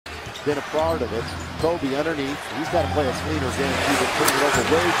been a part of it. Kobe underneath. He's got to play a cleaner game. He's been putting it over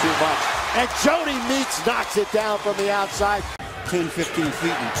way too much. And Jody Meeks knocks it down from the outside. 10, 15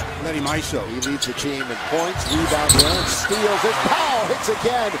 feet and let him ISO. He leads the team in points, rebounds, and steals it. Powell hits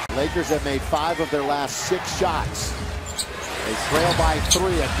again. Lakers have made 5 of their last 6 shots. They trail by 3.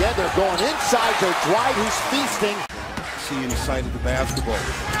 Again, they're going inside to Dwight, who's feasting. See inside of the basketball.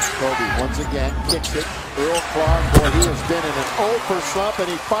 Kobe once again kicks it. Earl Clark, boy, he has been in an 0 for slump, and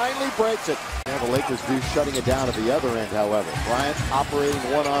he finally breaks it. Now the Lakers do shutting it down at the other end, however. Bryant operating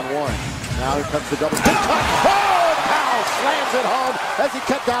one-on-one. Now here comes the double. Oh, Powell slams it home as he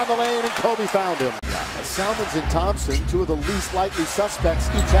cut down the lane, and Kobe found him. Silvan and Thompson, 2 of the least likely suspects,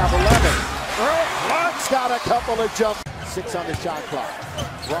 each have 11. Earl Clark's got a couple of jumps. 6 on the shot clock.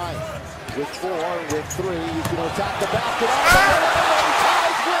 Bryant with 4, with 3. He's going to attack the basket.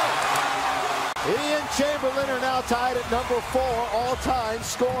 He and Chamberlain are now tied at number 4 all-time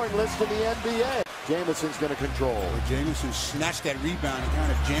scoring list in the NBA. Jamison's going to control. Jamison snatched that rebound and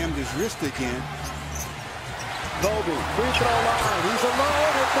kind of jammed his wrist again. Kobe, free throw line. He's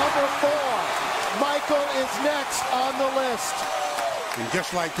alone at number 4. Michael is next on the list. And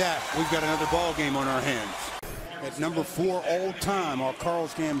just like that, we've got another ball game on our hands. At number 4 all-time, our Carl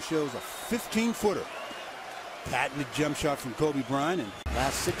Scam shows a 15-footer. Patented jump shot from Kobe Bryant. And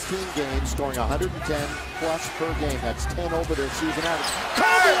last 16 games, scoring 110 plus per game. That's 10 over their season average.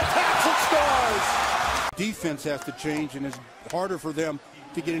 Kobe attacks and scores! Defense has to change, and it's harder for them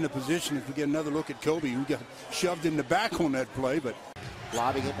to get in a position if we get another look at Kobe, who got shoved in the back on that play. But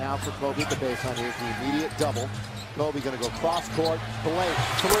lobbing it now for Kobe at the baseline. Here's the immediate double. Kobe going to go cross-court, blank,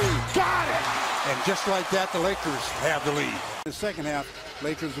 3. Got it! And just like that, the Lakers have the lead. In the second half,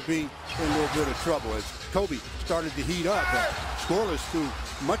 Lakers will be in a little bit of trouble as Kobe started to heat up. Scoreless through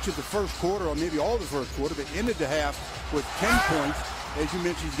much of the first quarter, or maybe all the first quarter, but ended the half with 10 points. As you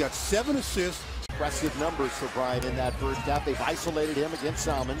mentioned, he's got 7 assists. Impressive numbers for Bryant in that first half. They've isolated him against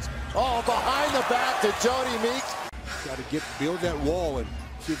Salmons. Oh, behind the back to Jody Meeks. Got to build that wall and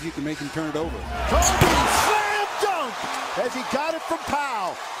see if you can make him turn it over. Kobe slam dunk as he got it from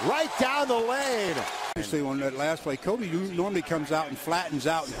Powell right down the lane. Obviously, on that last play, Kobe normally comes out and flattens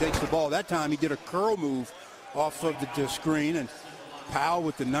out and takes the ball. That time he did a curl move off of the screen, and Powell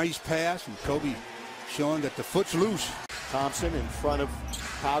with the nice pass, and Kobe showing that the foot's loose. Thompson in front of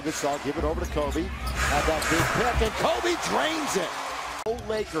Pau Gasol, give it over to Kobe. Had that big pick, and Kobe drains it. No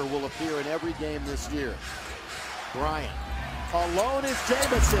Laker will appear in every game this year. Bryant. Alone is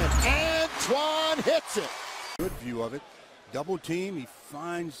Jamison. Antoine hits it. Good view of it. Double team. He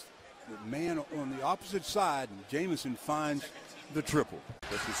finds the man on the opposite side, and Jamison finds the triple.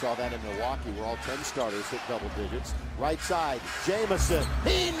 Yes, we saw that in Milwaukee, where all 10 starters hit double digits. Right side, Jamison.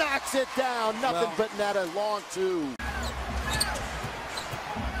 He knocks it down. Nothing but net, a long 2.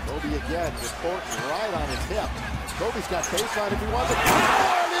 Kobe again with Thornton right on his hip. Kobe's got baseline if he wants it.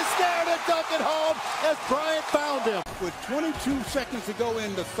 Howard is there to dunk it home as Bryant found him. With 22 seconds to go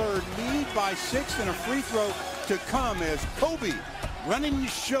in the third, lead by 6 and a free throw to come as Kobe running the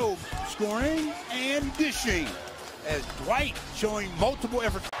show, scoring and dishing, as Dwight showing multiple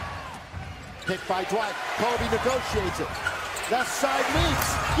efforts. Picked by Dwight. Kobe negotiates it. Left side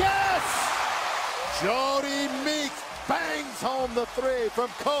Meeks. Yes! Jody Meeks bangs home the 3 from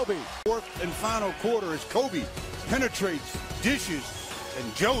Kobe. Fourth and final quarter as Kobe penetrates, dishes,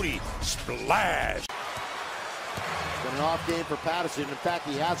 and Jody splash. It's been an off game for Patterson. In fact,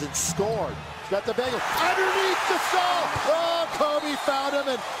 he hasn't scored. Got the bagel underneath the stall. Oh, Kobe found him,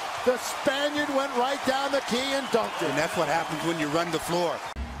 and the Spaniard went right down the key and dunked it. And that's what happens when you run the floor.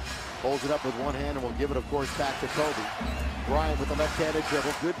 Holds it up with one hand, and will give it, of course, back to Kobe. Bryant with the left-handed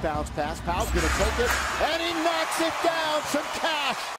dribble. Good bounce pass. Powell's going to take it, and he knocks it down. Some cash.